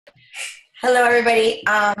Hello, everybody.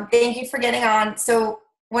 Thank you for getting on. So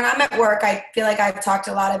when I'm at work, I feel like I've talked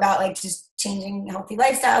a lot about like just changing healthy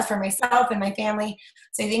lifestyles for myself and my family.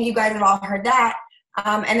 So I think you guys have all heard that.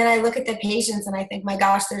 And then I look at the patients and I think, my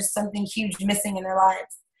gosh, there's something huge missing in their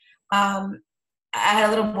lives. Um, I had a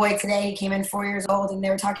little boy today. He came in 4 years old, and they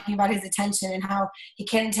were talking about his attention and how he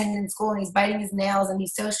can't attend in school, and he's biting his nails, and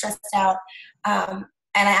he's so stressed out. And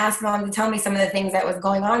I asked mom to tell me some of the things that was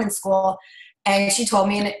going on in school, and she told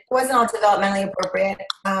me, and it wasn't all developmentally appropriate.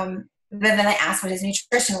 But then I asked what his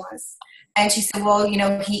nutrition was, and she said, "Well,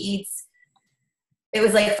 he eats." It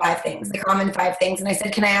was like five things, the common five things, and I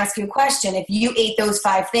said, "Can I ask you a question? If you ate those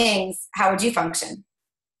five things, how would you function?"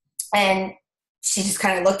 And she just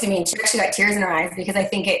kind of looked at me, and she actually got tears in her eyes, because I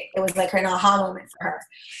think it was like an aha moment for her.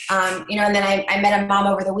 And then I met a mom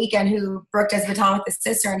over the weekend who Brooke does baton with his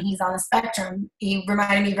sister, and he's on the spectrum. He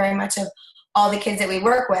reminded me very much of all the kids that we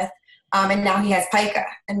work with. And now he has pica,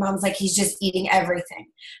 and mom's like, he's just eating everything.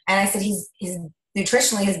 And I said, he's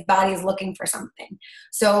nutritionally, his body is looking for something.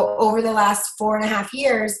 So over the last 4.5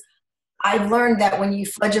 years, I've learned that when you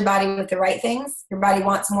flood your body with the right things, your body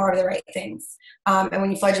wants more of the right things. And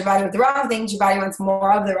when you flood your body with the wrong things, your body wants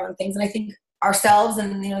more of the wrong things. And I think ourselves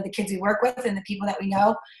and the kids we work with and the people that we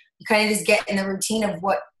know, you kind of just get in the routine of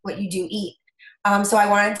what you do eat. So I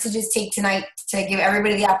wanted to just take tonight to give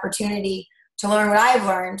everybody the opportunity to learn what I've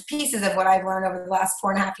learned, pieces of what I've learned over the last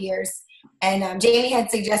 4.5 years. And Jamie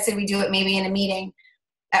had suggested we do it maybe in a meeting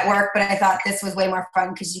at work, but I thought this was way more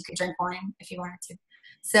fun because you could drink wine if you wanted to.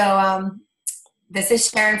 So this is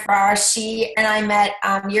Sharon Farrar. She and I met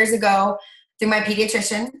years ago through my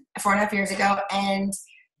pediatrician 4.5 years ago, and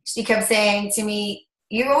she kept saying to me,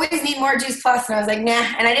 "You always need more Juice Plus." And I was like,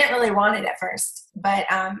 nah, and I didn't really want it at first, but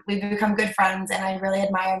we've become good friends, and I really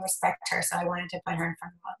admire and respect her, so I wanted to put her in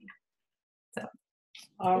front of all of you. So.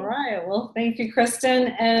 All right. Well, thank you, Kristen.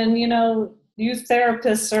 And, youth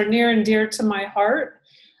therapists are near and dear to my heart.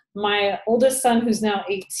 My oldest son, who's now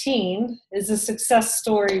 18, is a success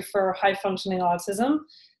story for high functioning autism,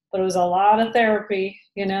 but it was a lot of therapy,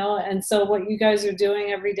 and so what you guys are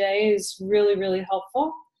doing every day is really, really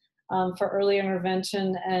helpful for early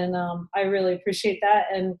intervention. And I really appreciate that.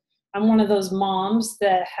 And I'm one of those moms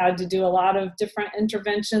that had to do a lot of different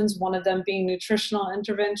interventions, one of them being nutritional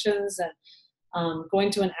interventions and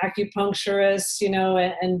going to an acupuncturist,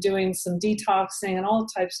 and doing some detoxing and all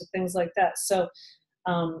types of things like that. So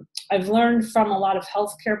I've learned from a lot of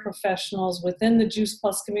healthcare professionals within the Juice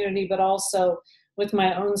Plus community, but also with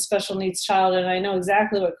my own special needs child. And I know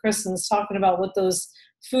exactly what Kristen's talking about, what those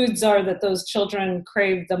foods are that those children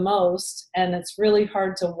crave the most. And it's really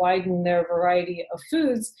hard to widen their variety of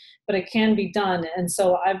foods, but it can be done. And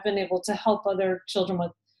so I've been able to help other children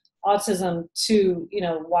with autism to,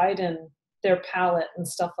 widen their palate and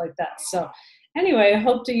stuff like that. So anyway, I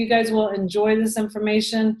hope that you guys will enjoy this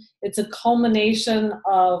information. It's a culmination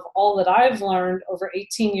of all that I've learned over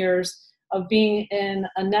 18 years of being in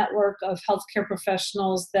a network of healthcare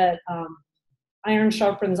professionals that iron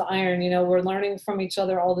sharpens iron. We're learning from each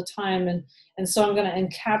other all the time. And so I'm going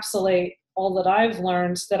to encapsulate all that I've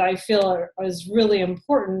learned that I feel is really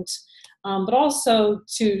important, but also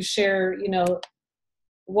to share,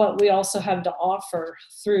 what we also have to offer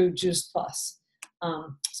through Juice Plus.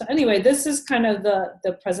 So anyway, this is kind of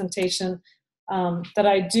the presentation that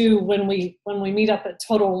I do when we meet up at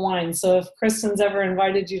Total Wine. So if Kristen's ever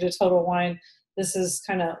invited you to Total Wine, this is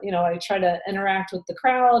kind of, I try to interact with the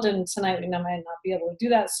crowd, and tonight I might not be able to do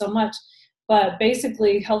that so much. But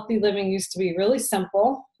basically, healthy living used to be really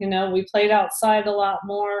simple. We played outside a lot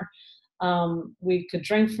more. We could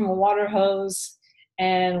drink from a water hose,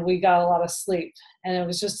 and we got a lot of sleep. And it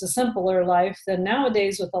was just a simpler life than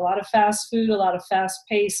nowadays, with a lot of fast food, a lot of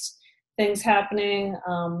fast-paced things happening,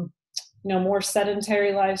 more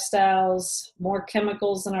sedentary lifestyles, more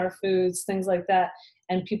chemicals in our foods, things like that.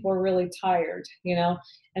 And people are really tired,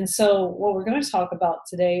 And so what we're going to talk about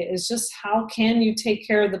today is just how can you take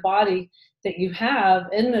care of the body that you have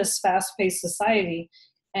in this fast-paced society,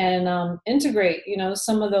 and integrate,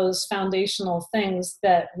 some of those foundational things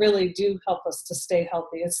that really do help us to stay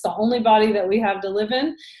healthy. It's the only body that we have to live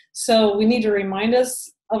in. So we need to remind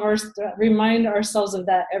ourselves of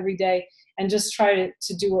that every day, and just try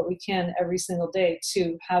to do what we can every single day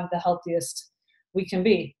to have the healthiest we can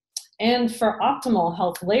be. And for optimal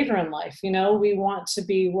health later in life, we want to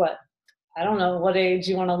be I don't know what age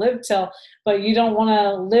you want to live till, but you don't want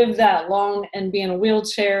to live that long and be in a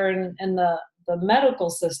wheelchair and the medical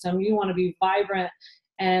system. You want to be vibrant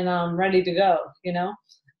and ready to go,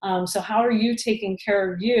 So how are you taking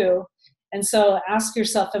care of you? And so ask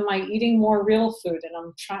yourself, am I eating more real food?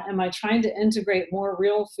 And am I trying to integrate more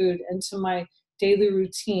real food into my daily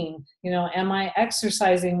routine. Am I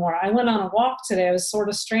exercising more? I went on a walk today. I was sort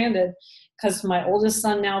of stranded because my oldest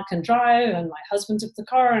son now can drive and my husband took the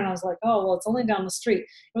car, and I was like, oh, well, it's only down the street.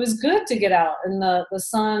 It was good to get out in the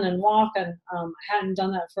sun and walk, and I hadn't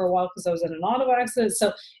done that for a while because I was in an auto accident.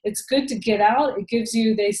 So it's good to get out. It gives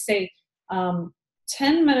you, they say,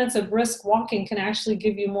 10 minutes of brisk walking can actually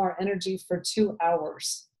give you more energy for 2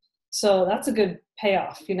 hours. So that's a good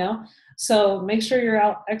payoff, So make sure you're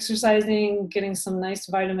out exercising, getting some nice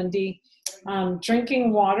vitamin D.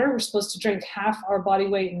 Drinking water, we're supposed to drink half our body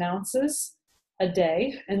weight in ounces a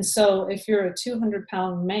day. And so if you're a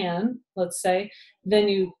 200-pound man, let's say, then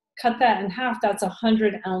you cut that in half, that's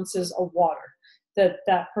 100 ounces of water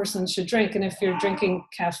that person should drink. And if you're drinking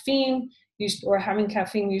caffeine, or having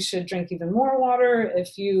caffeine, you should drink even more water.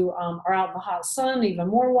 If you are out in the hot sun, even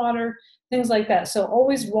more water, things like that. So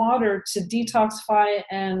always water to detoxify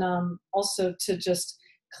and also to just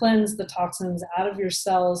cleanse the toxins out of your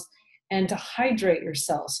cells and to hydrate your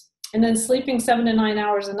cells. And then sleeping 7 to 9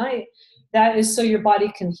 hours a night, that is so your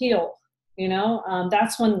body can heal.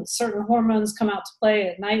 That's when certain hormones come out to play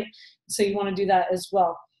at night. So you want to do that as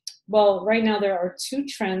well. Well, right now there are 2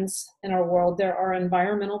 trends in our world. There are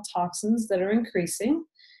environmental toxins that are increasing,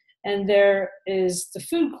 and there is the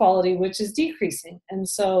food quality, which is decreasing. And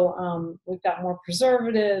so we've got more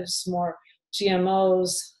preservatives, more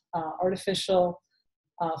GMOs, artificial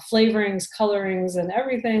flavorings, colorings, and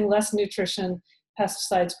everything, less nutrition,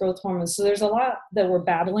 pesticides, growth hormones. So there's a lot that we're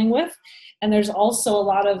battling with. And there's also a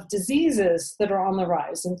lot of diseases that are on the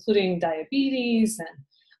rise, including diabetes and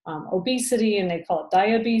obesity, and they call it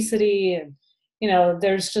diabesity. And,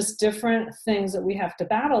 there's just different things that we have to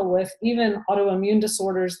battle with, even autoimmune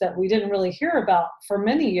disorders that we didn't really hear about for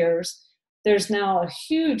many years. There's now a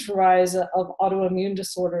huge rise of autoimmune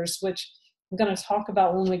disorders, which I'm going to talk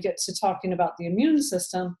about when we get to talking about the immune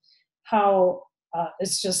system, how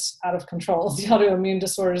it's just out of control, the autoimmune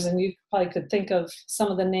disorders. And you probably could think of some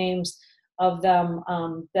of the names of them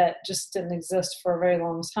that just didn't exist for a very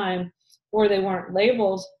long time, or they weren't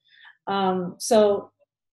labeled. So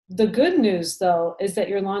the good news, though, is that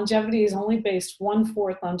your longevity is only based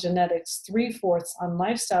 1/4 on genetics, 3/4 on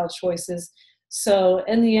lifestyle choices. So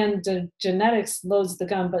in the end, the genetics loads the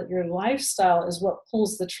gun, but your lifestyle is what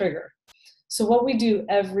pulls the trigger. So what we do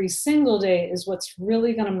every single day is what's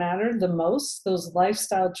really going to matter the most, those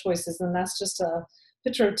lifestyle choices. And that's just a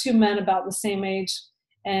picture of 2 men about the same age,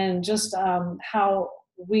 and just how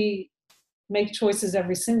we make choices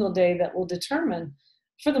every single day that will determine,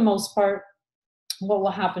 for the most part, what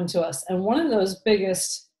will happen to us. And one of those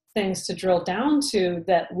biggest things to drill down to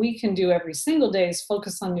that we can do every single day is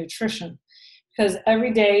focus on nutrition. Because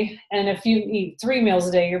every day, and if you eat 3 meals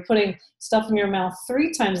a day, you're putting stuff in your mouth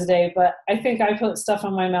 3 times a day. But I think I put stuff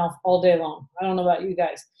in my mouth all day long. I don't know about you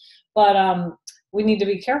guys. But we need to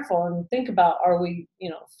be careful and think about, are we,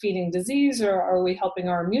 feeding disease, or are we helping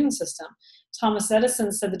our immune system? Thomas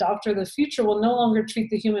Edison said the doctor of the future will no longer treat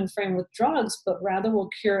the human frame with drugs, but rather will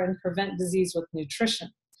cure and prevent disease with nutrition.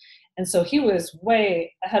 And so he was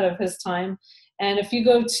way ahead of his time. And if you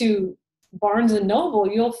go to Barnes and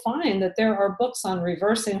Noble, you'll find that there are books on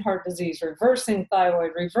reversing heart disease, reversing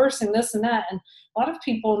thyroid, reversing this and that. And a lot of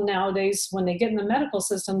people nowadays, when they get in the medical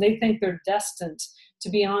system, they think they're destined to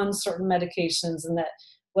be on certain medications, and that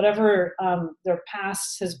whatever their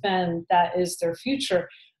past has been, that is their future.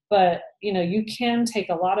 But, you can take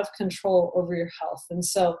a lot of control over your health. And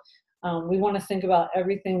so we want to think about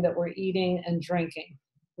everything that we're eating and drinking.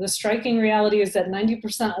 The striking reality is that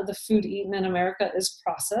 90% of the food eaten in America is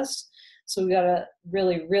processed. So we got to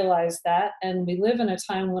really realize that. And we live in a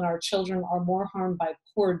time when our children are more harmed by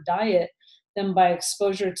poor diet than by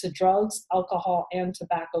exposure to drugs, alcohol, and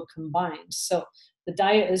tobacco combined. So the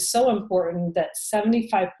diet is so important that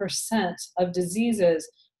 75% of diseases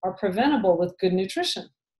are preventable with good nutrition.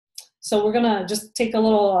 So we're going to just take a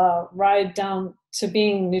little ride down to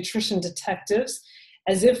being nutrition detectives,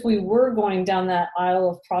 as if we were going down that aisle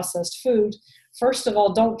of processed food. First of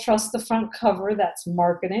all, don't trust the front cover. That's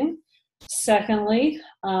marketing. Secondly,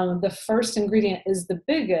 the first ingredient is the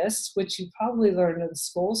biggest, which you probably learned in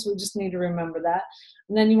school, so we just need to remember that.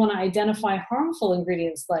 And then you want to identify harmful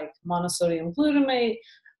ingredients like monosodium glutamate,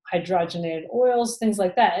 hydrogenated oils, things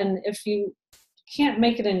like that. And if you can't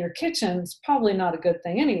make it in your kitchen, it's probably not a good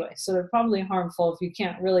thing anyway. So they're probably harmful if you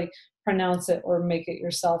can't really pronounce it or make it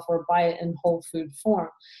yourself or buy it in whole food form.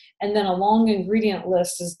 And then a long ingredient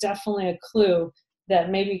list is definitely a clue that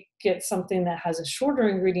maybe get something that has a shorter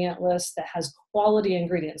ingredient list that has quality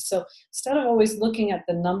ingredients. So instead of always looking at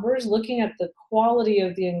the numbers, looking at the quality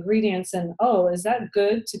of the ingredients and, oh, is that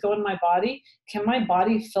good to go in my body? Can my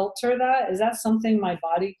body filter that? Is that something my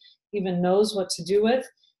body even knows what to do with.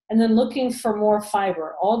 And then looking for more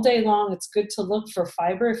fiber. All day long, it's good to look for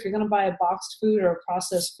fiber. If you're going to buy a boxed food or a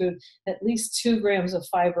processed food, at least 2 grams of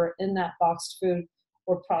fiber in that boxed food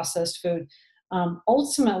or processed food.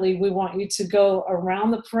 Ultimately, we want you to go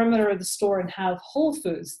around the perimeter of the store and have whole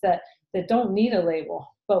foods that don't need a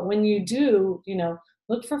label. But when you do,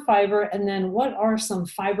 look for fiber. And then what are some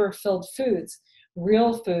fiber-filled foods?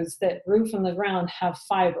 Real foods that grew from the ground have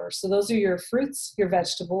fiber. So those are your fruits, your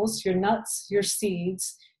vegetables, your nuts, your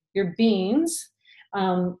seeds, your beans,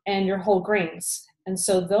 and your whole grains. And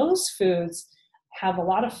so those foods have a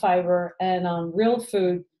lot of fiber, and real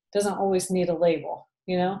food doesn't always need a label,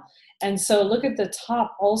 And so look at the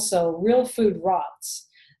top also, real food rots.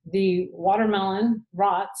 The watermelon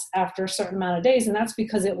rots after a certain amount of days, and that's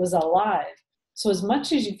because it was alive. So as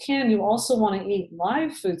much as you can, you also want to eat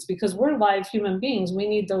live foods, because we're live human beings. We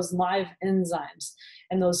need those live enzymes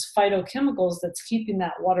and those phytochemicals that's keeping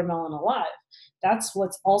that watermelon alive. That's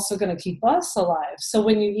what's also going to keep us alive. So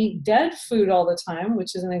when you eat dead food all the time,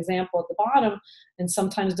 which is an example at the bottom, and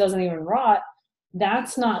sometimes doesn't even rot,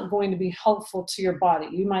 that's not going to be helpful to your body.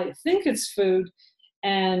 You might think it's food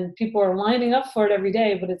and people are lining up for it every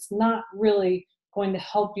day, but it's not really going to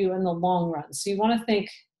help you in the long run. So you want to think,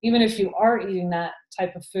 even if you are eating that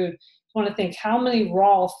type of food, you want to think, how many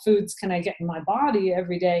raw foods can I get in my body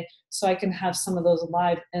every day so I can have some of those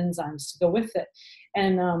live enzymes to go with it?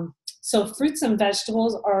 And so fruits and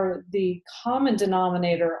vegetables are the common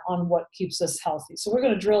denominator on what keeps us healthy. So we're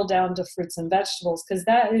going to drill down to fruits and vegetables, because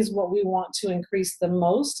that is what we want to increase the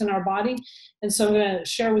most in our body. And so I'm going to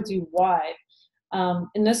share with you why.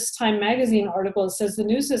 In this Time Magazine article, it says the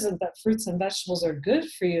news isn't that fruits and vegetables are good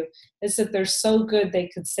for you, it's that they're so good they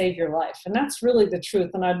could save your life. And that's really the truth.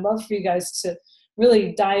 And I'd love for you guys to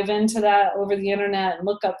really dive into that over the internet and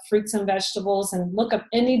look up fruits and vegetables and look up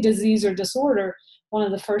any disease or disorder. One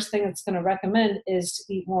of the first things it's going to recommend is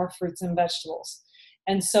to eat more fruits and vegetables.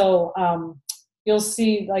 And so you'll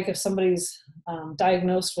see, like, if somebody's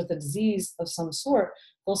diagnosed with a disease of some sort,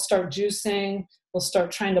 they'll start juicing, they'll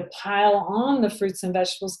start trying to pile on the fruits and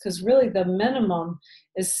vegetables, because really the minimum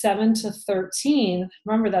is 7 to 13.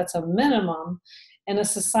 Remember, that's a minimum in a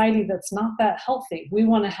society that's not that healthy. We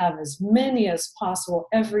want to have as many as possible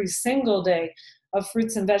every single day of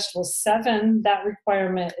fruits and vegetables. 7, that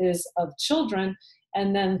requirement is of children,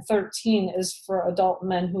 and then 13 is for adult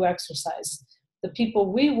men who exercise. The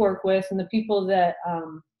people we work with and the people that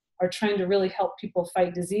are trying to really help people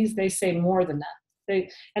fight disease, they say more than that.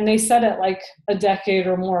 They said it like a decade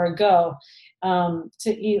or more ago, to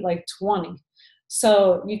eat like 20.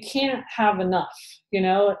 So you can't have enough,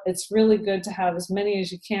 it's really good to have as many as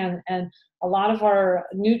you can. And a lot of our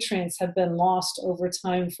nutrients have been lost over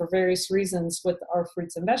time for various reasons with our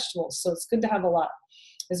fruits and vegetables. So it's good to have a lot,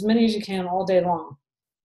 as many as you can all day long.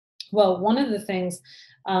 Well, one of the things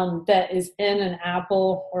that is in an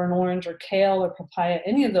apple or an orange or kale or papaya,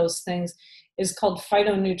 any of those things, is called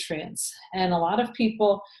phytonutrients. And a lot of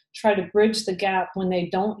people try to bridge the gap when they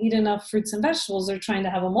don't eat enough fruits and vegetables. They're trying to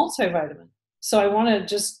have a multivitamin. So I want to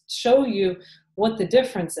just show you what the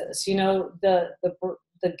difference is.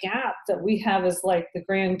 The gap that we have is like the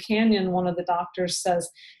Grand Canyon, one of the doctors says,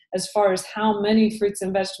 as far as how many fruits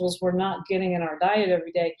and vegetables we're not getting in our diet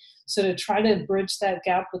every day. So to try to bridge that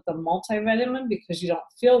gap with the multivitamin because you don't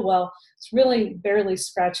feel well, it's really barely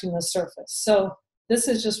scratching the surface. So this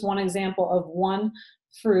is just one example of one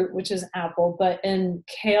fruit, which is apple, but in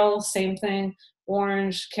kale, same thing,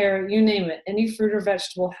 orange, carrot, you name it. Any fruit or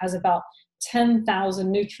vegetable has about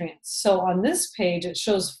 10,000 nutrients. So on this page, it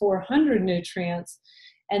shows 400 nutrients.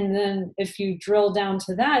 And then if you drill down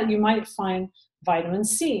to that, you might find vitamin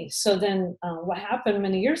C. So then what happened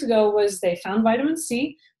many years ago was they found vitamin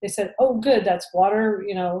C. They said, oh, good, that's water,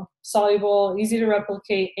 soluble, easy to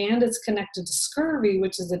replicate, and it's connected to scurvy,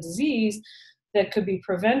 which is a disease that could be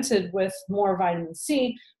prevented with more vitamin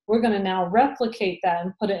C. We're going to now replicate that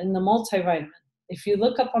and put it in the multivitamin. If you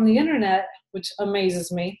look up on the internet, which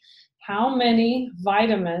amazes me, how many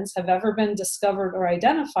vitamins have ever been discovered or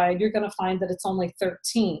identified, you're going to find that it's only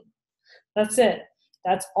 13. That's it.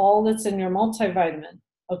 That's all that's in your multivitamin.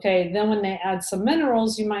 Okay, then when they add some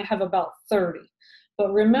minerals, you might have about 30.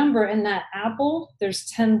 But remember, in that apple, there's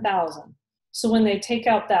 10,000. So when they take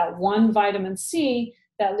out that one vitamin C,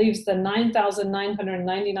 that leaves the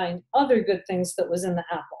 9,999 other good things that was in the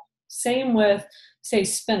apple. Same with, say,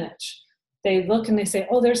 spinach. They look and they say,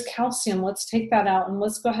 oh, there's calcium. Let's take that out and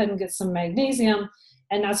let's go ahead and get some magnesium.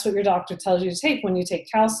 And that's what your doctor tells you to take. When you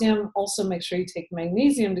take calcium, also make sure you take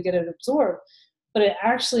magnesium to get it absorbed. But it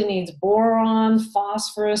actually needs boron,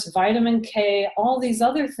 phosphorus, vitamin K, all these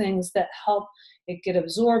other things that help it get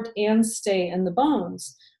absorbed and stay in the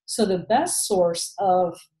bones. So the best source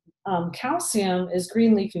of calcium is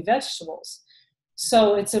green leafy vegetables.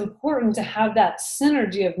 So it's important to have that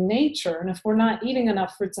synergy of nature. And if we're not eating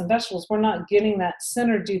enough fruits and vegetables, we're not getting that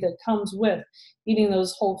synergy that comes with eating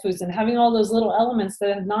those whole foods and having all those little elements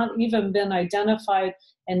that have not even been identified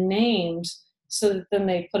and named, so that then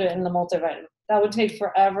they put it in the multivitamin. That would take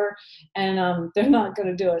forever, and they're not going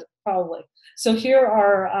to do it probably. So here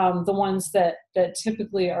are the ones that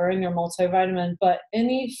typically are in your multivitamin, but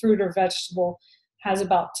any fruit or vegetable has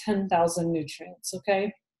about 10,000 nutrients,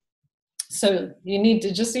 okay? So you need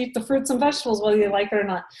to just eat the fruits and vegetables whether you like it or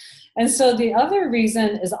not. And so the other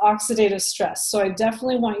reason is oxidative stress. So I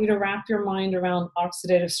definitely want you to wrap your mind around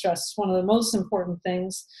oxidative stress. It's one of the most important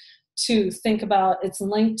things to think about. It's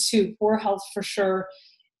linked to poor health for sure.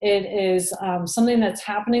 It is something that's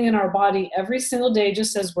happening in our body every single day,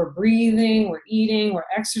 just as we're breathing, we're eating, we're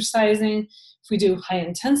exercising. If we do high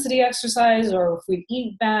intensity exercise, or if we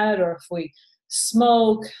eat bad, or if we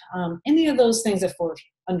smoke, any of those things, if we're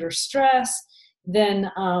under stress, then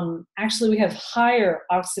actually we have higher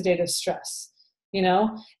oxidative stress, you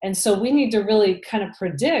know? And so we need to really kind of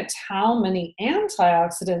predict how many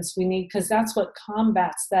antioxidants we need, because that's what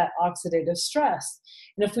combats that oxidative stress.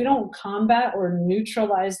 And if we don't combat or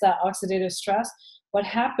neutralize that oxidative stress, what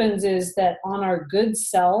happens is that on our good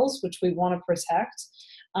cells, which we want to protect,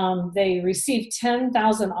 they receive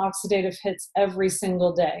 10,000 oxidative hits every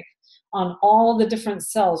single day on all the different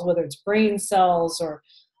cells, whether it's brain cells or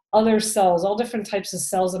other cells, all different types of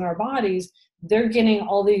cells in our bodies. They're getting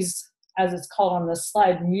all these, as it's called on this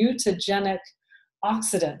slide, mutagenic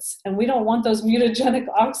oxidants. And we don't want those mutagenic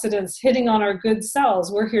oxidants hitting on our good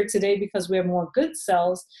cells. We're here today because we have more good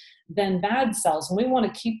cells than bad cells, and we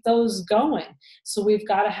want to keep those going. So we've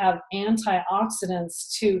got to have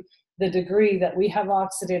antioxidants to the degree that we have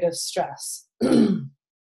oxidative stress.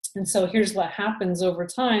 And so here's what happens over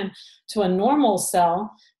time to a normal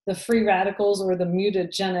cell. The free radicals, or the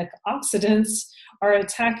mutagenic oxidants, are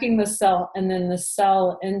attacking the cell, and then the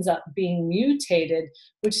cell ends up being mutated,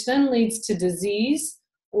 which then leads to disease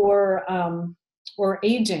or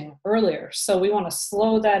aging earlier. So we want to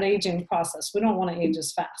slow that aging process. We don't want to age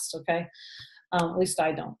as fast, okay? At least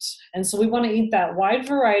I don't. And so we want to eat that wide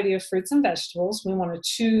variety of fruits and vegetables. We want to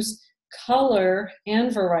choose color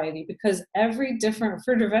and variety, because every different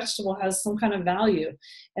fruit or vegetable has some kind of value.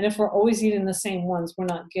 And if we're always eating the same ones, we're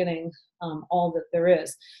not getting all that there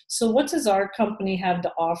is. So what does our company have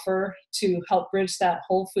to offer to help bridge that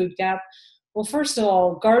whole food gap? Well, first of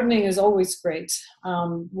all, gardening is always great.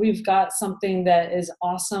 We've got something that is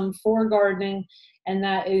awesome for gardening, and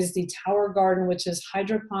that is the Tower Garden, which is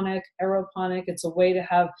hydroponic, aeroponic. It's a way to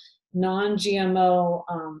have non-GMO,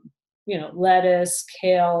 lettuce,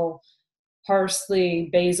 kale, parsley,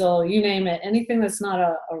 basil, you name it, anything that's not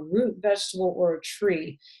a root vegetable or a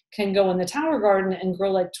tree can go in the Tower Garden and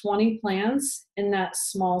grow like 20 plants in that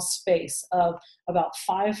small space of about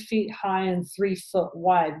 5 feet high and 3 foot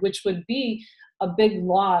wide, which would be a big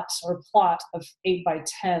lot or plot of 8 by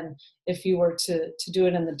 10 if you were to do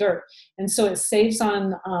it in the dirt. And so it saves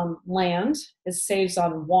on land, it saves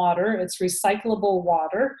on water, it's recyclable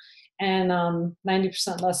water, and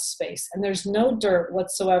 90% less space. And there's no dirt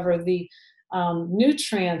whatsoever. The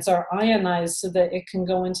nutrients are ionized so that it can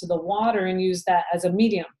go into the water and use that as a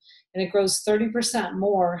medium. And it grows 30%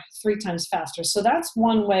 more 3 times faster. So that's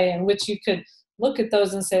one way in which you could look at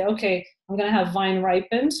those and say, okay, I'm going to have vine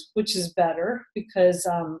ripened, which is better because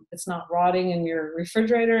it's not rotting in your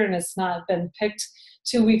refrigerator and it's not been picked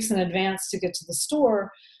 2 weeks in advance to get to the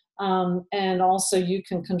store. And also you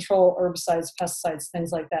can control herbicides, pesticides,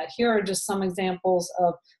 things like that. Here are just some examples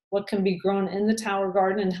of what can be grown in the Tower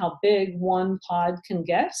Garden and how big one pod can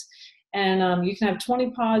get. And you can have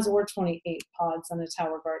 20 pods or 28 pods in a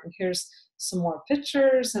Tower Garden. Here's some more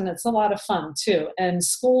pictures, and it's a lot of fun too. And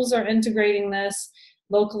schools are integrating this.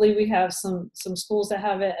 Locally, we have some schools that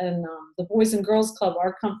have it, and the Boys and Girls Club,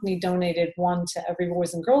 our company donated one to every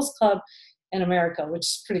Boys and Girls Club in America, which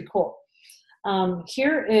is pretty cool.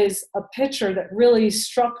 Here is a picture that really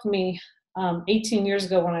struck me 18 years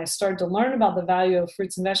ago when I started to learn about the value of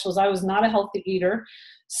fruits and vegetables. I was not a healthy eater,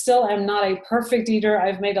 still am not a perfect eater.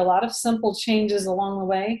 I've made a lot of simple changes along the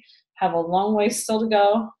way, have a long way still to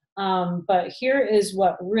go. But here is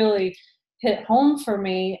what really hit home for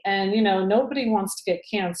me. And, nobody wants to get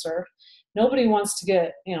cancer. Nobody wants to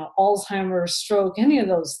get, Alzheimer's, stroke, any of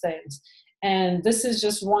those things. And this is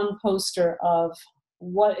just one poster of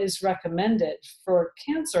what is recommended for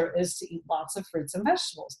cancer is to eat lots of fruits and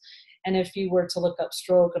vegetables. And if you were to look up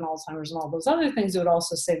stroke and Alzheimer's and all those other things, it would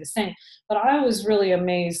also say the same. But I was really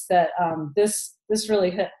amazed that this really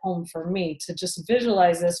hit home for me to just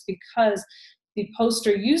visualize this, because the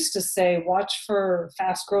poster used to say, watch for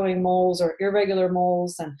fast growing moles or irregular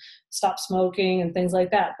moles and stop smoking and things like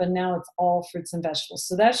that. But now it's all fruits and vegetables.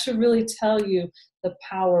 So that should really tell you the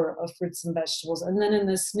power of fruits and vegetables. And then in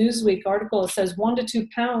this Newsweek article, it says 1 to 2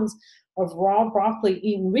 pounds of raw broccoli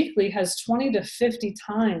eaten weekly has 20 to 50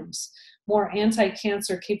 times more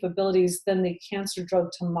anti-cancer capabilities than the cancer drug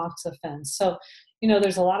tamoxifen. So,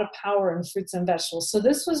 there's a lot of power in fruits and vegetables. So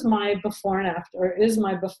this was my before and after, or is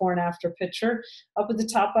my before and after picture. Up at the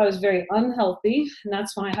top, I was very unhealthy, and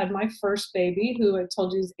that's when I had my first baby, who I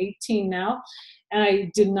told you is 18 now, and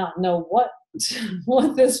I did not know what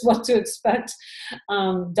to expect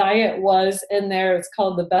diet was in there. It's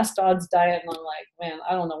called the Best Odds diet, and I'm like, man,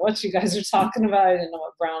 I don't know what you guys are talking about. I didn't know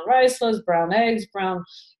what brown rice was, brown eggs, brown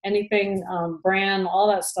anything, bran, all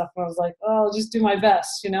that stuff. And I was like, oh, I'll just do my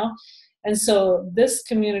best, And so this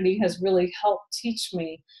community has really helped teach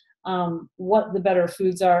me what the better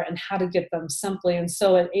foods are and how to get them simply. And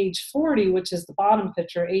so at age 40, which is the bottom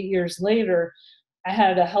picture, 8 years later, I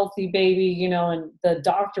had a healthy baby, and the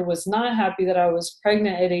doctor was not happy that I was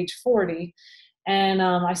pregnant at age 40. And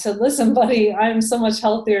I said, listen, buddy, I'm so much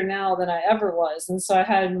healthier now than I ever was. And so I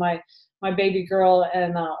had my baby girl,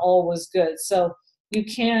 and all was good. So you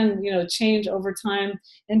can, change over time,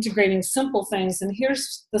 integrating simple things. And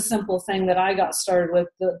here's the simple thing that I got started with.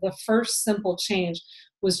 The first simple change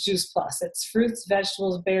was Juice Plus. It's fruits,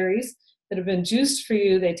 vegetables, berries that have been juiced for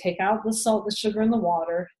you. They take out the salt, the sugar, and the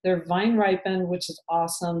water. They're vine ripened, which is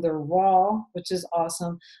awesome. They're raw, which is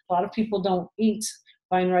awesome. A lot of people don't eat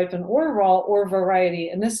vine ripened or raw or variety.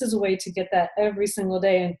 And this is a way to get that every single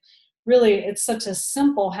day. And really, it's such a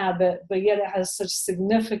simple habit, but yet it has such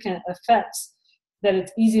significant effects that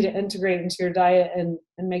it's easy to integrate into your diet and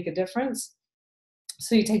make a difference.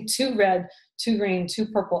 So you take 2 red, 2 green, 2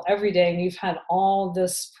 purple every day, and you've had all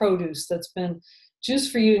this produce that's been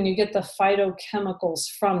juiced for you, and you get the phytochemicals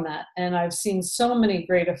from that. And I've seen so many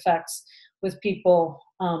great effects with people,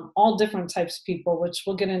 all different types of people, which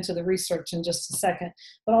we'll get into the research in just a second.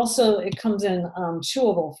 But also it comes in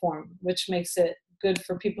chewable form, which makes it good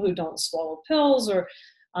for people who don't swallow pills or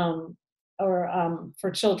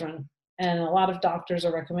for children. And a lot of doctors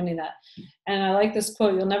are recommending that. And I like this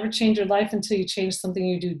quote, you'll never change your life until you change something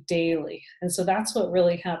you do daily. And so that's what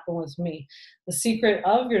really happened with me. The secret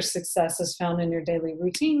of your success is found in your daily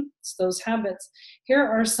routine. It's those habits. Here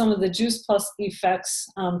are some of the Juice Plus effects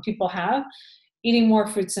people have. Eating more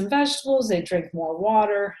fruits and vegetables, they drink more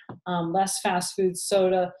water, less fast food,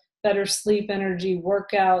 soda, better sleep, energy,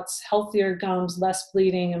 workouts, healthier gums, less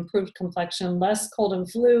bleeding, improved complexion, less cold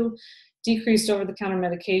and flu, decreased over-the-counter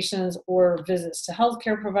medications or visits to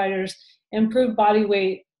healthcare providers, improved body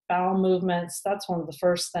weight, bowel movements. That's one of the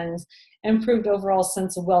first things. Improved overall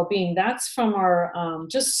sense of well-being. That's from our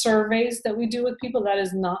just surveys that we do with people. That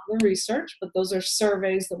is not the research, but those are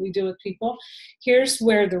surveys that we do with people. Here's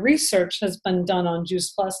where the research has been done on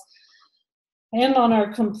Juice Plus and on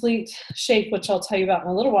our complete shake, which I'll tell you about in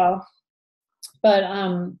a little while.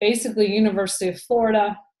 But basically, University of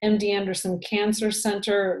Florida, MD Anderson Cancer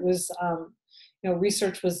Center was,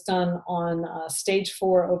 research was done on stage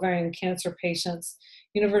 4 ovarian cancer patients.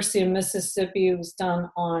 University of Mississippi was done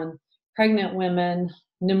on pregnant women.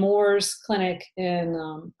 Nemours Clinic in,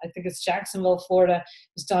 I think it's Jacksonville, Florida,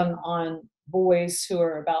 was done on boys who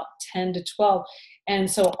are about 10 to 12. And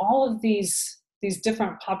so all of these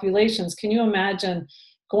different populations, can you imagine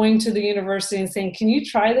going to the university and saying, can you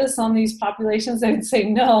try this on these populations? They would say,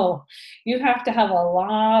 no, you have to have a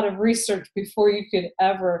lot of research before you could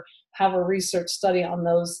ever have a research study on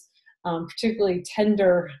those particularly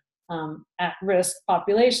tender at-risk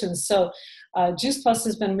populations. So Juice Plus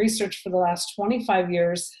has been researched for the last 25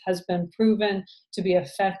 years, has been proven to be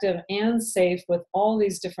effective and safe with all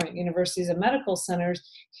these different universities and medical centers.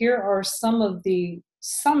 Here are some of the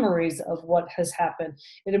summaries of what has happened.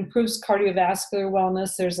 It improves cardiovascular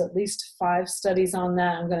wellness. There's at least 5 studies on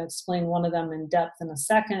that. I'm going to explain one of them in depth in a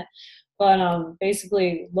second. But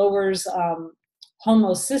basically lowers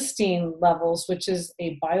homocysteine levels, which is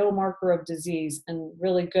a biomarker of disease and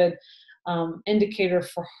really good indicator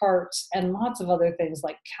for heart and lots of other things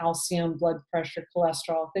like calcium, blood pressure,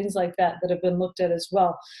 cholesterol, things like that have been looked at as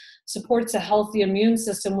well. Supports a healthy immune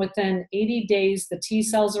system. Within 80 days, the T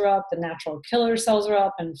cells are up, the natural killer cells are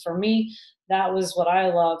up. And for me, that was what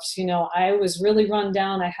I loved. I was really run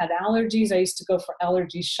down. I had allergies. I used to go for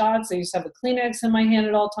allergy shots. I used to have a Kleenex in my hand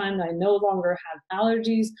at all times. I no longer have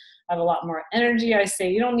allergies. I have a lot more energy. I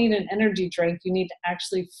say, you don't need an energy drink. You need to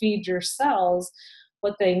actually feed your cells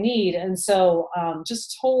what they need. And so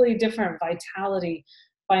just totally different vitality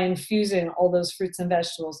by infusing all those fruits and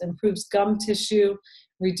vegetables. Improves gum tissue,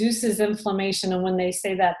 reduces inflammation. And when they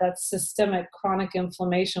say that, that's systemic chronic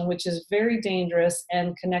inflammation, which is very dangerous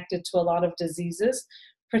and connected to a lot of diseases.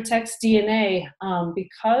 Protects DNA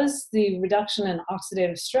because the reduction in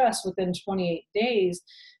oxidative stress within 28 days,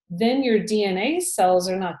 then your DNA cells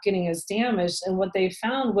are not getting as damaged. And what they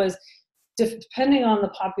found was, depending on the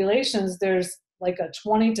populations, there's like a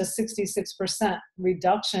 20 to 66%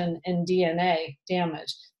 reduction in DNA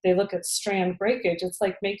damage. They look at strand breakage. It's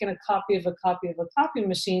like making a copy of a copy of a copy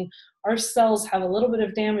machine. Our cells have a little bit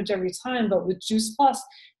of damage every time, but with Juice Plus,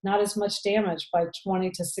 not as much damage, by 20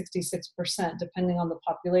 to 66%, depending on the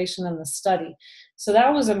population and the study. So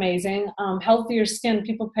that was amazing. Healthier skin,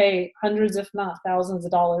 people pay hundreds, if not thousands of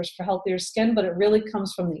dollars for healthier skin, but it really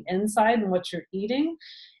comes from the inside and what you're eating.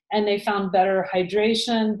 And they found better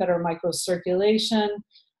hydration, better microcirculation,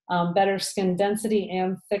 better skin density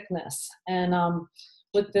and thickness. And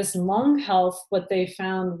with this lung health, what they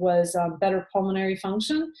found was better pulmonary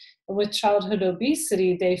function. With childhood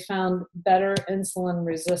obesity, they found better insulin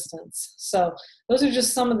resistance. So those are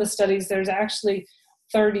just some of the studies. There's actually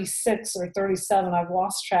 36 or 37, I've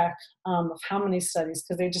lost track of how many studies,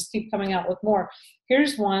 because they just keep coming out with more.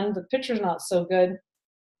 Here's one, the picture's not so good,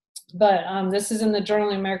 but this is in the Journal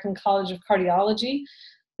of the American College of Cardiology.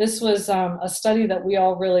 This was a study that we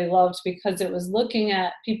all really loved because it was looking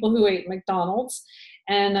at people who ate McDonald's,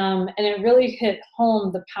 and it really hit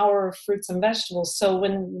home the power of fruits and vegetables. So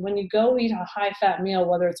when you go eat a high-fat meal,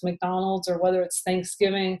 whether it's McDonald's or whether it's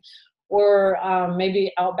Thanksgiving or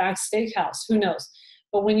maybe Outback Steakhouse, who knows?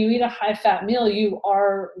 But when you eat a high-fat meal, you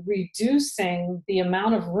are reducing the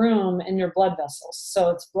amount of room in your blood vessels. So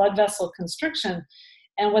it's blood vessel constriction.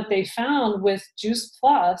 And what they found with Juice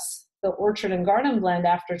Plus, the Orchard and Garden blend,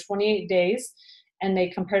 after 28 days, and they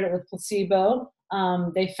compared it with placebo,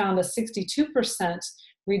 they found a 62%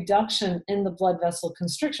 reduction in the blood vessel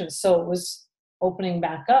constriction. So it was opening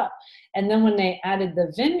back up. And then when they added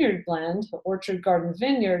the Vineyard blend, the Orchard Garden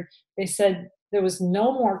Vineyard, they said there was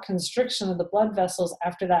no more constriction of the blood vessels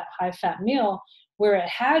after that high-fat meal, where it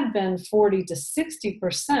had been 40 to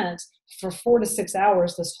 60% for 4 to 6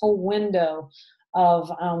 hours, this whole window of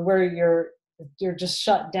where you're just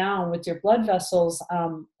shut down with your blood vessels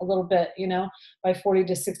a little bit, by 40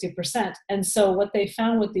 to 60%. And so what they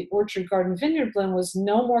found with the Orchard Garden Vineyard blend was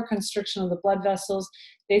no more constriction of the blood vessels.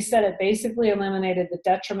 They said it basically eliminated the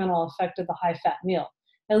detrimental effect of the high-fat meal,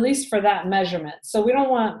 at least for that measurement. So we don't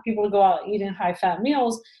want people to go out eating high-fat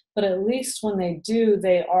meals, but at least when they do,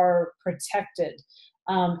 they are protected.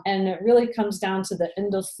 And it really comes down to the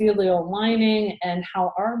endothelial lining and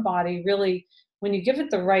how our body really, when you give it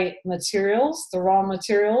the right materials, the raw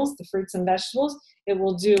materials, the fruits and vegetables, it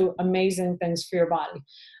will do amazing things for your body.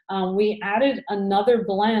 We added another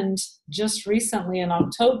blend just recently in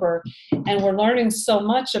October, and we're learning so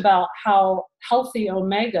much about how healthy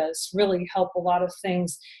omegas really help a lot of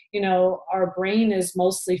things. Our brain is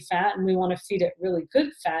mostly fat, and we want to feed it really good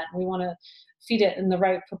fat, and we want to feed it in the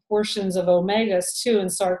right proportions of omegas too.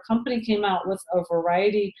 And so our company came out with a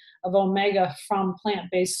variety of omega from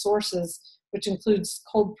plant-based sources, which includes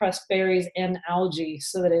cold-pressed berries and algae,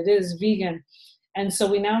 so that it is vegan. And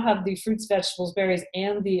so we now have the fruits, vegetables, berries,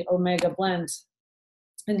 and the omega blend.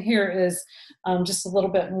 And here is just a little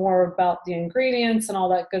bit more about the ingredients and all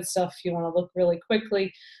that good stuff if you want to look really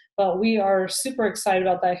quickly. But we are super excited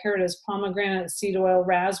about that. Here it is: pomegranate seed oil,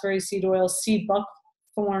 raspberry seed oil, sea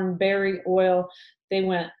buckthorn berry oil. They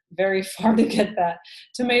went very far to get that.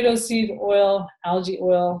 Tomato seed oil, algae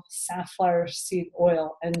oil, safflower seed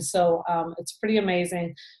oil. And so it's pretty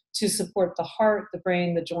amazing to support the heart, the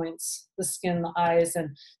brain, the joints, the skin, the eyes, and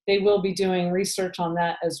they will be doing research on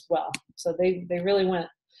that as well. So they really went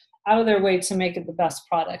out of their way to make it the best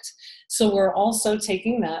product. So we're also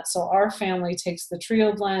taking that. So our family takes the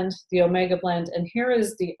Trio blend, the Omega blend, and here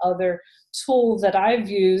is the other tool that I've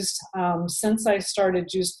used since I started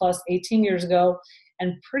Juice Plus 18 years ago,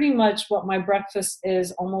 and pretty much what my breakfast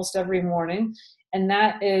is almost every morning. And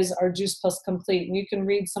that is our Juice Plus Complete. And you can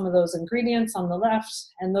read some of those ingredients on the left.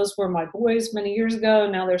 And those were my boys many years ago.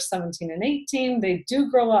 Now they're 17 and 18. They do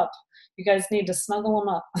grow up. You guys need to snuggle them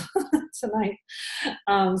up tonight.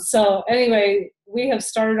 So anyway, we have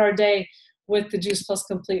started our day with the Juice Plus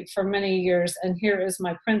Complete for many years. And here is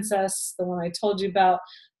my princess, the one I told you about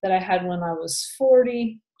that I had when I was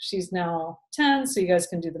 40. She's now 10, so you guys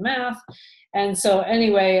can do the math. And so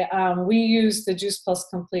anyway, we use the Juice Plus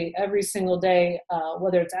Complete every single day,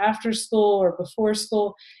 whether it's after school or before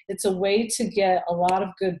school. It's a way to get a lot of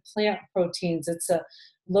good plant proteins. It's a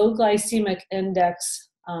low glycemic index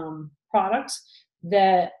product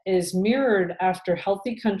that is mirrored after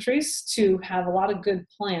healthy countries to have a lot of good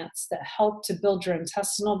plants that help to build your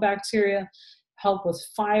intestinal bacteria, help with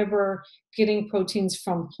fiber, getting proteins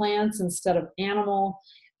from plants instead of animal,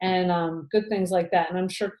 and good things like that. And I'm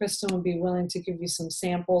sure Kristen would be willing to give you some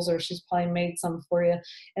samples, or she's probably made some for you.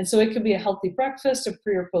 And so it could be a healthy breakfast, a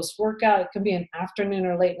pre or post workout. It could be an afternoon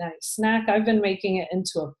or late night snack. I've been making it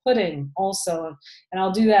into a pudding also. And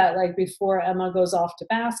I'll do that like before Emma goes off to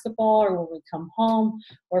basketball, or when we come home,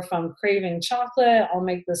 or if I'm craving chocolate, I'll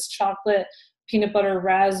make this chocolate peanut butter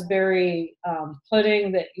raspberry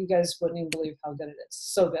pudding that you guys wouldn't even believe how good it is.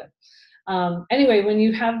 So good. Anyway, when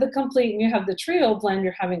you have the complete and you have the trio blend,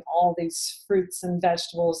 you're having all these fruits and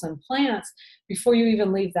vegetables and plants before you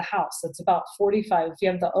even leave the house. It's about 45. If you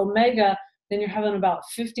have the omega, then you're having about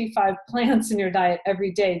 55 plants in your diet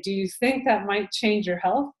every day. Do you think that might change your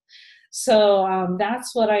health? So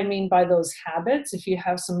that's what I mean by those habits. If you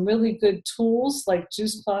have some really good tools like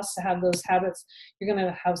Juice Plus to have those habits, you're going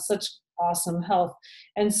to have such awesome health.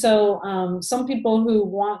 And so some people who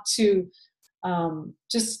want to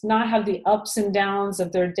just not have the ups and downs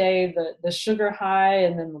of their day, the sugar high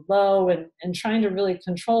and then the low, and trying to really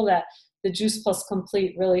control that, the Juice Plus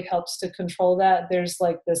Complete really helps to control that. There's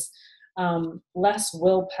like this less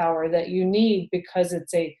willpower that you need because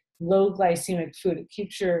it's a low glycemic food. It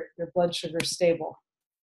keeps your blood sugar stable.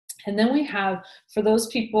 And then we have, for those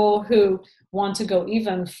people who want to go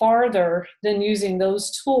even farther than using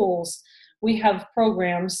those tools, we have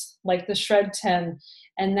programs like the Shred 10,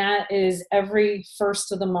 and that is every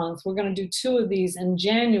first of the month. We're going to do 2 of these in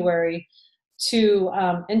January to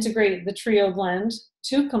integrate the trio blend,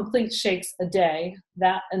 2 complete shakes a day.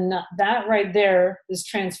 That right there is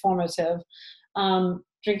transformative.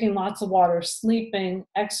 Drinking lots of water, sleeping,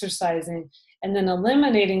 exercising, and then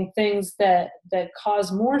eliminating things that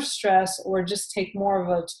cause more stress or just take more of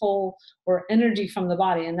a toll or energy from the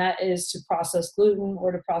body. And that is to process gluten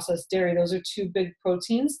or to process dairy. Those are 2 big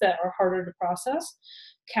proteins that are harder to process.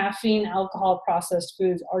 Caffeine, alcohol, processed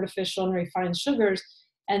foods, artificial and refined sugars.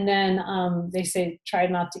 And then they say try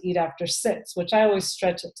not to eat after 6, which I always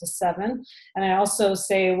stretch it to 7. And I also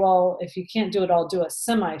say, well, if you can't do it, I'll do a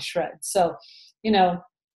semi-shred. So, you know,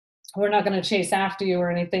 we're not going to chase after you or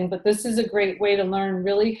anything, but this is a great way to learn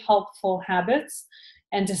really helpful habits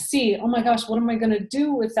and to see, oh my gosh, what am I going to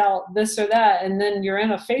do without this or that? And then you're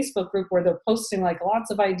in a Facebook group where they're posting like lots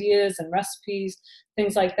of ideas and recipes,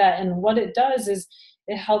 things like that. And what it does is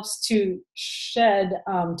it helps to shed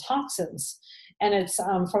toxins. And it's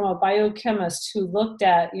from a biochemist who looked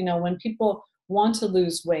at, you know, when people want to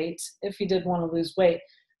lose weight, if you did want to lose weight,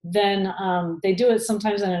 then they do it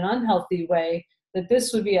sometimes in an unhealthy way, that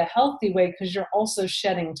this would be a healthy way because you're also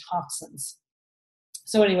shedding toxins.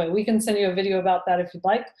 So anyway, we can send you a video about that if you'd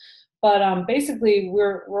like. But basically,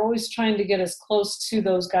 we're always trying to get as close to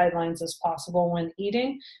those guidelines as possible when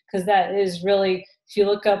eating, because that is really, if you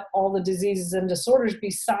look up all the diseases and disorders,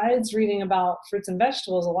 besides reading about fruits and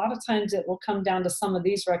vegetables, a lot of times it will come down to some of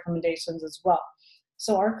these recommendations as well.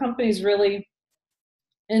 So our company is really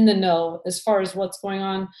in the know as far as what's going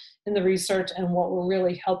on in the research and what will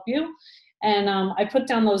really help you. And I put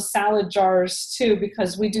down those salad jars too,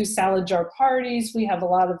 because we do salad jar parties. We have a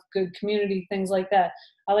lot of good community things like that.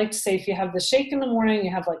 I like to say if you have the shake in the morning, you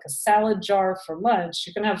have like a salad jar for lunch.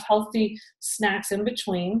 You can have healthy snacks in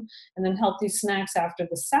between and then healthy snacks after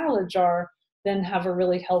the salad jar, then have a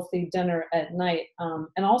really healthy dinner at night.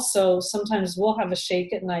 And also sometimes we'll have a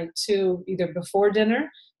shake at night too, either before dinner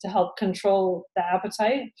to help control the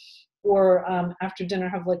appetite, or after dinner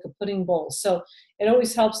have like a pudding bowl. So it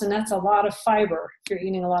always helps, and that's a lot of fiber if you're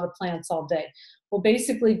eating a lot of plants all day. Well,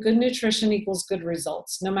 basically good nutrition equals good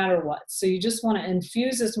results no matter what. So you just want to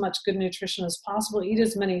infuse as much good nutrition as possible. Eat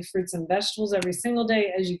as many fruits and vegetables every single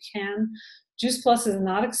day as you can. Juice Plus is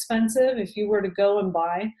not expensive. If you were to go and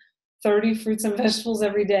buy 30 fruits and vegetables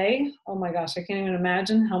every day, oh my gosh, I can't even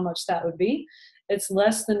imagine how much that would be. It's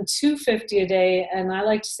less than $2.50 a day, and I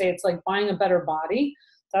like to say it's like buying a better body.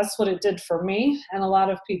 That's what it did for me and a lot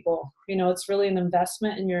of people. You know, it's really an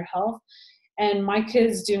investment in your health. And my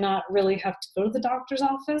kids do not really have to go to the doctor's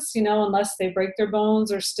office, you know, unless they break their bones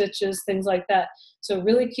or stitches, things like that. So it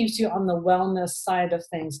really keeps you on the wellness side of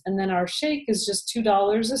things. And then our shake is just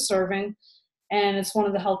 $2 a serving, and it's one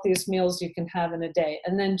of the healthiest meals you can have in a day.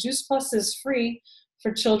 And then Juice Plus is free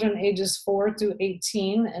for children ages 4 through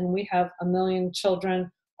 18, and we have 1 million children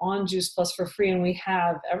on Juice Plus for free. And we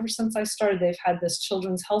have, ever since I started, they've had this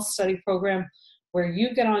children's health study program where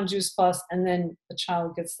you get on Juice Plus and then the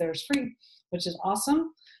child gets theirs free, which is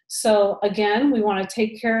awesome. So again, we want to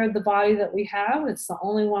take care of the body that we have. It's the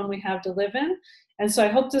only one we have to live in. And so I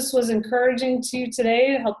hope this was encouraging to you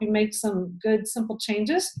today to help you make some good, simple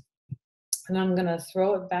changes. And I'm going to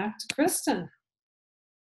throw it back to Kristen.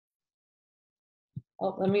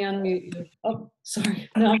 Oh, let me unmute you. Oh, sorry.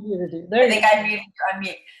 No, I'm muted you. There I you think go. I muted you on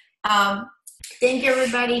mute. Thank you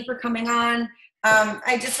everybody for coming on.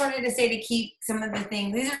 I just wanted to say to keep some of the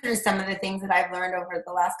things, these are just some of the things that I've learned over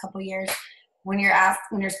the last couple of years when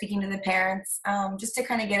you're speaking to the parents, just to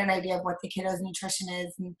kind of get an idea of what the kiddo's nutrition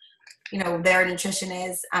is and, their nutrition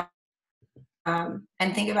is.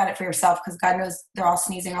 And think about it for yourself, because God knows they're all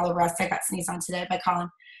sneezing all over us. I got sneezed on today by Colin.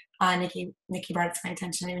 Nikki brought it to my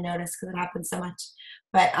attention. I didn't even notice because it happens so much.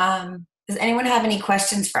 But does anyone have any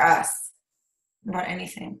questions for us about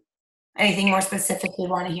anything? Anything more specific we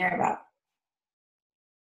want to hear about?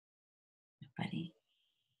 Nobody.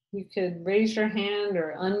 You could raise your hand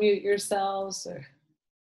or unmute yourselves, or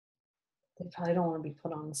they probably don't want to be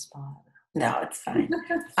put on the spot. No, it's fine.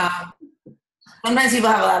 Sometimes people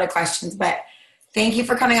have a lot of questions, but thank you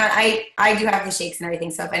for coming on. I do have the shakes and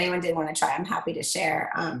everything, so if anyone did want to try, I'm happy to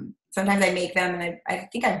share. Sometimes I make them, and I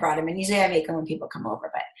think I brought them, and usually I make them when people come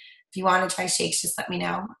over, but if you want to try shakes, just let me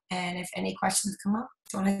know. And if any questions come up,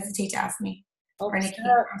 don't hesitate to ask me. Oh,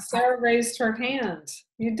 Sarah raised her hand.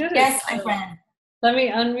 You did it. Yes, my friend. Let me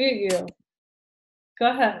unmute you.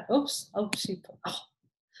 Go ahead. Oops. Oh, she put.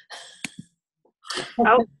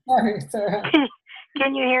 Oh, sorry, Sarah.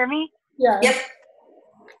 Can you hear me? Yeah. Yep.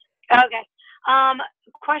 Okay.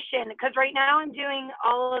 Question, because right now I'm doing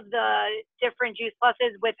all of the different juice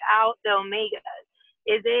pluses without the omegas.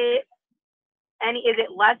 Is it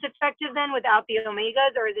less effective then without the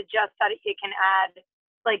omegas, or is it just that it can add,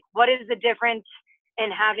 like, what is the difference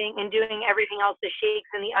in doing everything else, the shakes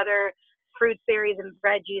and the other fruits, berries, and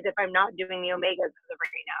veggies, if I'm not doing the omegas as of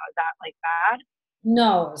right now? Is that like bad?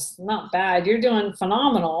 No, it's not bad. You're doing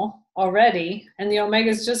phenomenal already. And the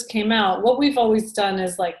omegas just came out. What we've always done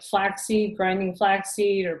is like flaxseed, grinding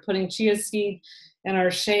flaxseed, or putting chia seed in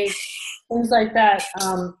our shake, things like that.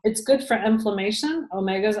 It's good for inflammation.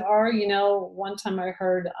 Omegas are, one time I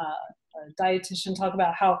heard a dietitian talk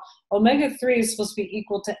about how omega-3 is supposed to be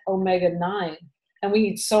equal to omega-9. And we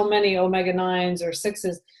eat so many omega-9s or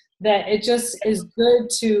 6s that it just is good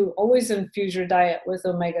to always infuse your diet with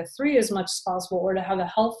omega-3 as much as possible, or to have a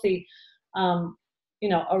healthy,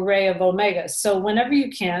 array of omegas. So whenever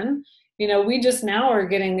you can, we just now are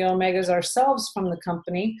getting the omegas ourselves from the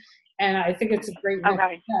company, and I think it's a great next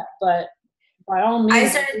step. But by all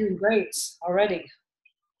means, it's doing great already.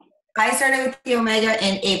 I started with the omega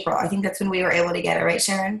in April. I think that's when we were able to get it, right,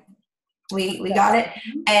 Sharon? We got it,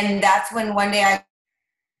 and that's when one day I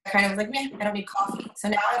kind of was like, man, I don't need coffee. So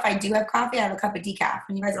now if I do have coffee, I have a cup of decaf.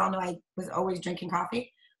 And you guys all know I was always drinking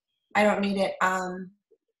coffee. I don't need it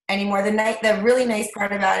anymore. The really nice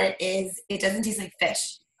part about it is it doesn't taste like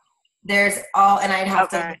fish. And I'd have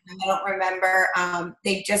to, I don't remember,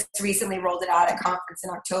 they just recently rolled it out at a conference in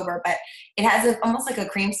October, but it has almost like a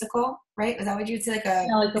creamsicle, right? Is that what you'd say? Like an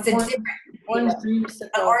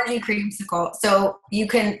orangey creamsicle. So you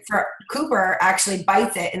can, Cooper actually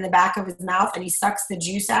bites it in the back of his mouth and he sucks the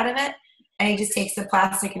juice out of it and he just takes the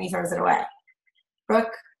plastic and he throws it away.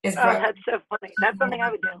 Brooke. That's so funny. That's something I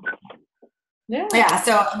would do. Yeah,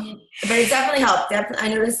 so, but it's definitely helped. I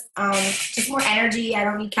noticed just more energy. I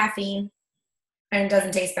don't need caffeine. And it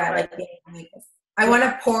doesn't taste bad like this. I want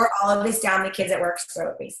to pour all of this down the kids at work's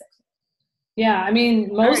throat, basically. Yeah,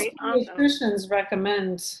 most nutritionists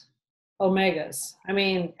recommend omegas.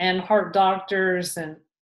 And heart doctors, and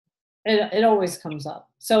it always comes up.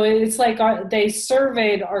 So it's like they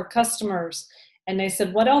surveyed our customers, and they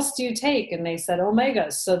said, what else do you take? And they said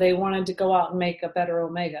omegas. So they wanted to go out and make a better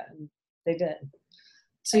omega. And they did.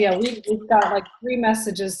 So yeah, we've got like 3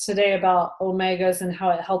 messages today about omegas and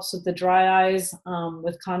how it helps with the dry eyes,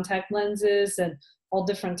 with contact lenses and all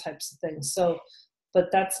different types of things. So,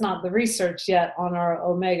 but that's not the research yet on our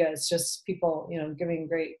omega. It's just people, giving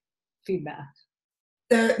great feedback.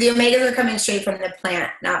 The omegas are coming straight from the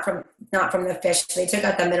plant, not from the fish. They took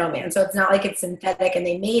out the middleman. So it's not like it's synthetic and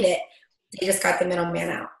they made it. They just got the middleman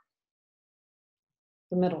out.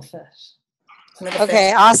 The middle fish.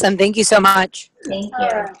 Okay, awesome. Thank you so much. Thank you.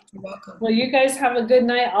 Right. You're welcome. Well, you guys have a good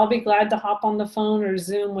night. I'll be glad to hop on the phone or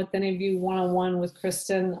Zoom with any of you one-on-one with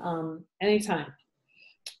Kristen anytime.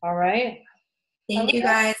 All right. Thank you,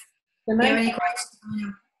 guys. Good Do you have night. any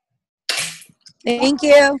questions? Thank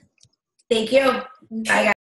you. Thank you. Bye, guys.